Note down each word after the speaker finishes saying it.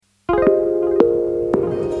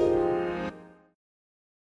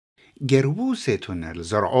جروستون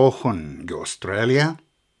الزرعوخن جو أستراليا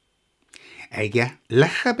أجا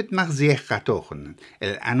لخبت مغزيه قاتوخن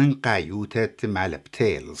الأننقا يوتت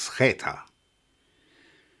مالبتيلز خيطة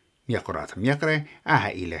يقراتم يقرأ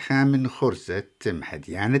إلى خامن خرزة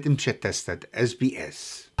مهديانة مشتستة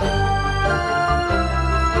SBS.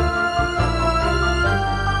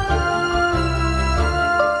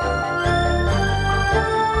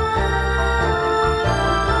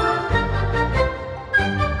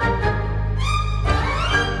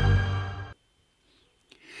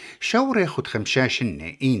 شوري خد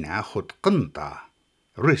خمشاشن إينا خد قنطة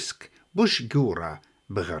ريسك بوش جورة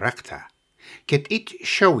بغرقتا كت إت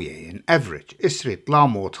شويين أفريج إسري طلا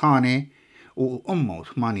موطاني وأمو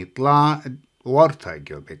ثماني طلا ورطة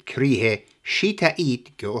جو بتكريه شيتا إيت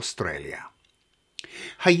جو أستراليا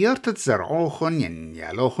هيرتت زرعوخن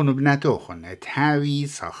يالوخن بناتوخن تهاوي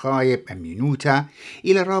صخايب أمينوتا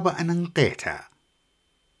إلى رابع أننقيتا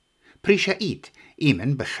بريشا إيت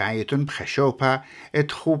إيمن بخايتن بخشوبة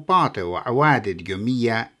اتخوبات وعوادد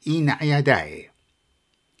جمية إين عياداي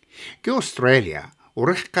جو أستراليا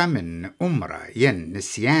ورخقة من أمرا ين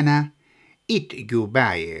نسيانا إت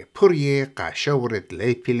جوباي بوريه قاشورة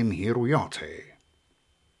ليبيل مهيروياتي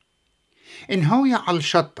إن هويا على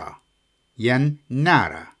الشطة ين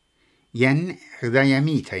نارا ين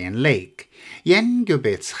غدايميتا ين ليك ين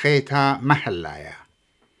جوبيت سخيتا محلايا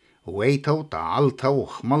ويتو طعلتا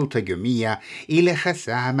وخملتا جمية إلى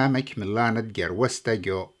خسامة مكملانة جروستا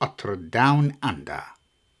جو أطر داون أندا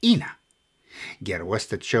إينا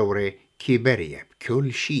جروستا شوري كبرية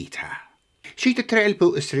بكل شيتا ترعل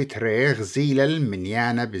بو إسري تريغ زيلا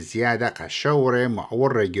المنيانة بزيادة قشوري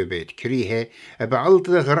معورة جبيت كريهة بعلت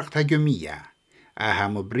غرقتا جمية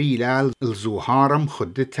مبريلا الزوهارم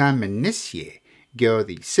خدتها من نسية جو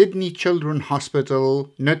ذي سيدني Children's Hospital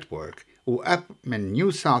Network وأب من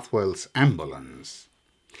نيو ساوث ويلز أمبولانس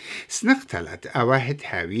سنقتلت أواهد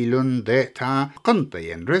هاويلون ضيتا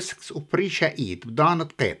قنطين ريسكس وبريشا إيد بدانة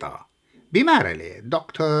قيطة بمارلي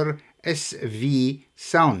دكتور S.V.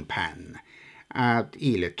 ساونبان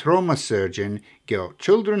إلى تروما سيرجن جو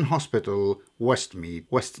Children's Hospital Westmead,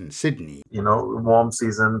 Western Sydney. You know, warm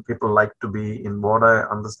season, people like to be in water,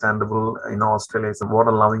 understandable. You know, Australia is a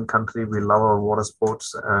water-loving country. We love our water sports,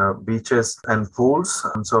 beaches and pools.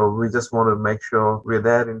 And so we just want to make sure we're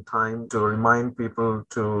there in time to remind people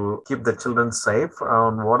to keep the children safe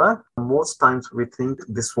on water. Most times we think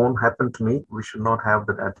this won't happen to me. We should not have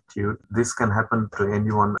that attitude. This can happen to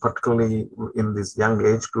anyone, particularly in this young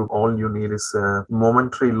age group. All you need is a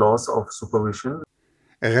momentary loss of supervision.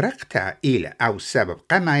 غرقتا إلى أو سبب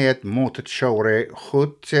قماية موت شوري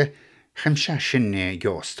خد خمشاشن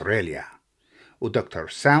جو أستراليا ودكتور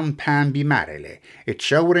ساونبان بمارلي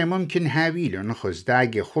تشوري ممكن هاويلون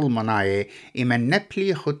خزداجي خل مناي إما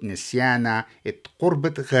نبلي خد نسيانا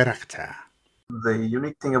اتقربت غرقتا. The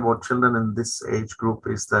unique thing about children in this age group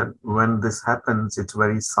is that when this happens, it's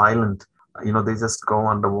very silent. You know, they just go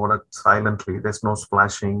underwater silently. There's no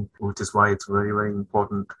splashing, which is why it's very, very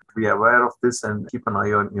important to be aware of this and keep an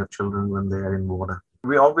eye on your children when they are in water.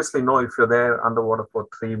 We obviously know if you're there underwater for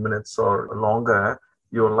 3 minutes or longer,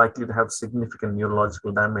 you're likely to have significant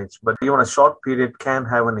neurological damage. But even a short period can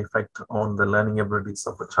have an effect on the learning abilities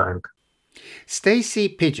of a child. Stacey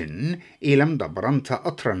Pigeon إلم دبرنتا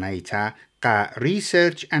أطرنيتا قا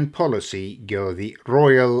Research and Policy جو the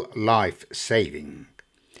Royal Life Saving.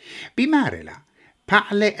 بمارلا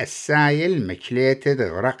بعلي السايل مكليتد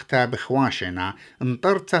غرقتا بخواشنا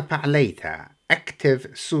انطرتا بعليتا Active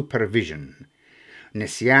Supervision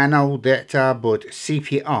نسيانا وضعتا بود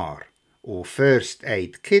CPR و First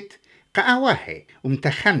Aid Kit قاواهي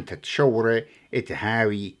ومتخمتت شورة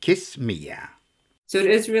اتهاوي كسمية. So it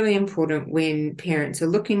is really important when parents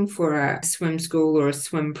are looking for a swim school or a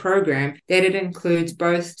swim program that it includes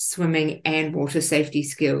both swimming and water safety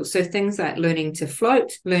skills. So things like learning to float,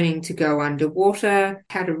 learning to go underwater,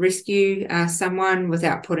 how to rescue someone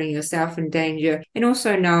without putting yourself in danger, and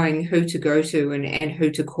also knowing who to go to and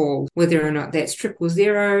who to call, whether or not that's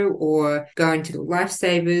 000 or going to the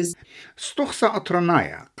lifesavers. استخصى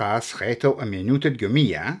أطرنايا قاس خيتو أمينوت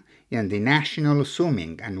الجمية the National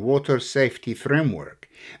Swimming and Water Safety Framework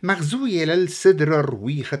مغزوية للصدر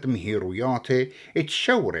الرويخة مهيروياتي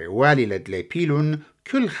اتشوري والي لدليبيلون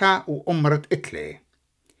كلها وأمرت اتلي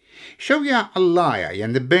شوية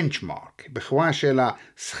اللايا the benchmark بخواشة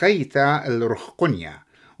سخيتا الرخقنية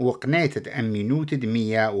وقنيتة أمينوت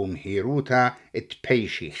دمية ومهيروتا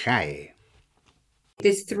اتبيشي خاية.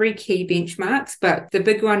 There's 3 key benchmarks, but the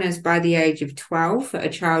big one is by the age of 12, a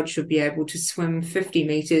child should be able to swim 50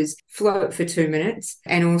 meters, float for 2 minutes,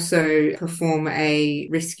 and also perform a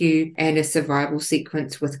rescue and a survival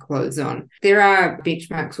sequence with clothes on. There are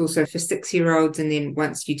benchmarks also for 6-year-olds and then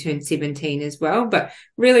once you turn 17 as well, but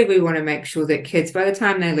really we want to make sure that kids, by the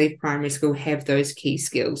time they leave primary school, have those key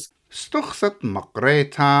skills. استخصت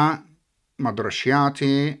مقريتا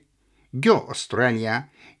مدرشياتي جو أستراليا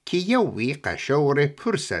كي يوي قشورة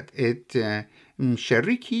برست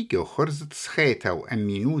مشاركي جو خرزت سخيتا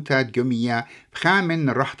وأمينوتا جمية بخامن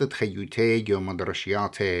رحت خيوتي جو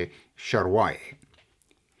مدرشياتي شرواي.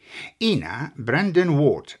 إينا براندن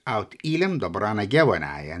وورت أوت إيلم دبرانا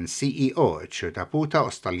جوانا ين CEO تشوتابوتا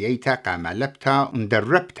أستراليتا قاملبتا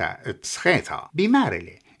وندربتا تسخيتا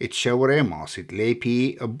بمارلي تشوري ماسد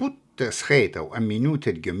ليبي بوت سخيتا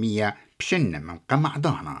وأمينوتا جمية بشن من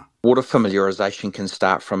قمعدانا. Water familiarisation can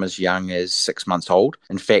start from as young as 6 months old.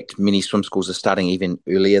 In fact, many swim schools are starting even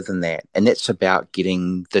earlier than that. And that's about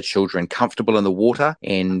getting the children comfortable in the water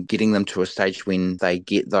and getting them to a stage when they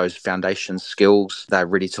get those foundation skills, they're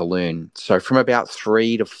ready to learn. So from about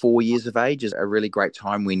 3 to 4 years of age is a really great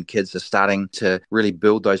time when kids are starting to really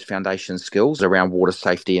build those foundation skills around water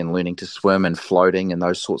safety and learning to swim and floating and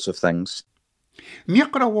those sorts of things.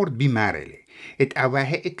 ميقرا وورد بمارلي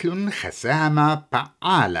اتأواه اتلون خسامة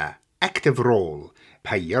فعالة active role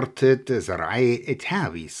بهيرتت زرعي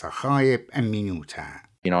اتهاوي صخايب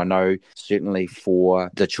أمينوتا. I know certainly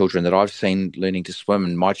for the children that I've seen learning to swim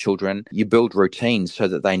and my children, you build routines so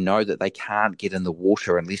that they know that they can't get in the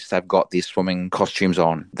water unless they've got their swimming costumes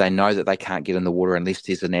on. They know that they can't get in the water unless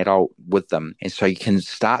there's an adult with them. And so you can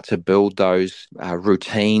start to build those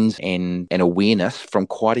routines and awareness from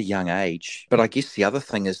quite a young age. But I guess the other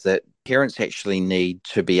thing is that parents actually need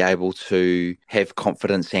to be able to have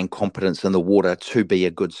confidence and competence in the water to be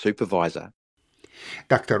a good supervisor.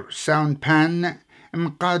 Dr. Soundpan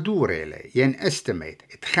مقادورة ين استميت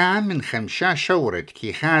اتخام من 5 شورة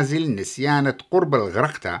كي خازل نسيانة قرب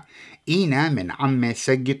الغرقة إينا من عمي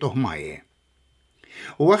سجته مايه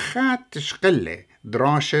وخات تشقلة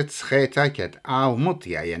دراشة سخيتا كت آو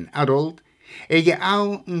مطيا ين أدولد إيجا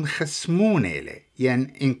آو مخسمونة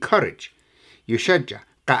ين encourage يشجع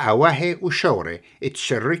قاواهي وشورة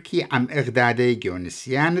اتشركي عم اغدادي جو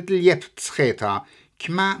نسيانة اليفت سخيتا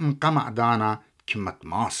كما مقمع دانا كما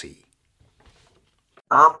تماسي.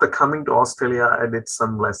 After coming to Australia, I did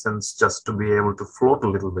some lessons just to be able to float a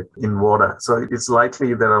little bit in water. So it's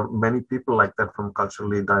likely there are many people like that from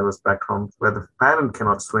culturally diverse backgrounds where the parent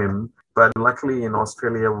cannot swim. But luckily in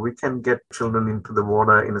Australia, we can get children into the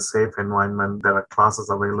water in a safe environment. There are classes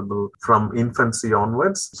available from infancy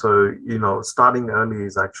onwards. So, starting early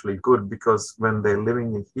is actually good because when they're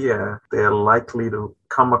living here, they are likely to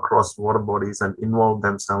come across water bodies and involve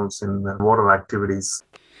themselves in water activities.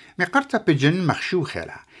 مقرطة بجن مخشوخة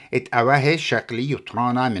اتأواه شكلي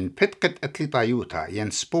يطرانا من بدقة اتلطايوتا ين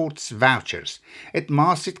سبورتس فاوتشرز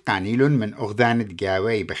اتماسط قانيلون من أغذانة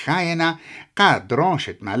جاوي بخاينة قاد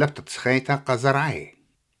دراشت ما لفتت سخيتا قزرعي.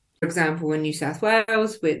 For example, in New South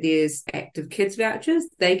Wales, where there's active kids vouchers,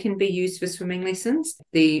 they can be used for swimming lessons.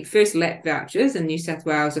 The first lap vouchers in New South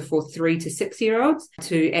Wales are for 3 to 6-year-olds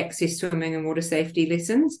to access swimming and water safety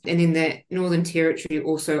lessons. And then the Northern Territory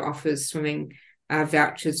also offers swimming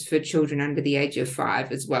vouchers for children under the age of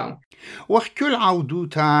 5 as well. وكل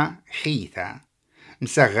عودوتا خيثة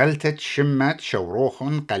مسغلتت شمت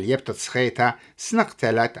شوروخن قليبتت سخيتا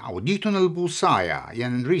سنقتلت عوديتن البوصايا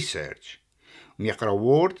ين ريسيرش وميقرا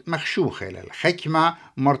وورد مخشوخة للحكمة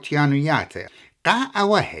مرتيانياته قا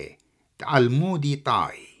أوهي تعلمودي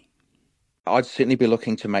طاي. I'd certainly be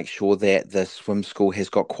looking to make sure that the swim school has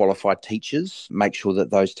got qualified teachers, make sure that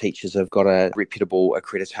those teachers have got a reputable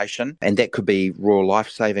accreditation, and that could be Royal Life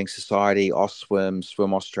Saving Society, Ausswim,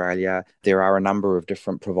 Swim Australia. There are a number of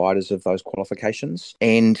different providers of those qualifications.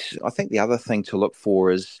 And I think the other thing to look for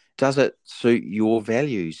is, does it suit your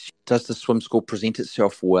values? Does the swim school present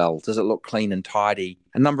itself well? Does it look clean and tidy?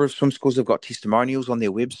 A number of swim schools have got testimonials on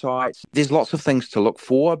their websites. There's lots of things to look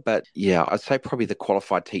for, but yeah, I'd say probably the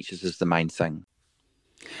qualified teachers is the main thing.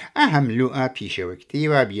 أهم لقا بيشة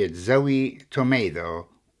وكتيبة بيت زوي توميدو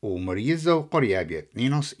ومريزة وقرية بيت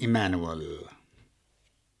نينوس إيمانويل.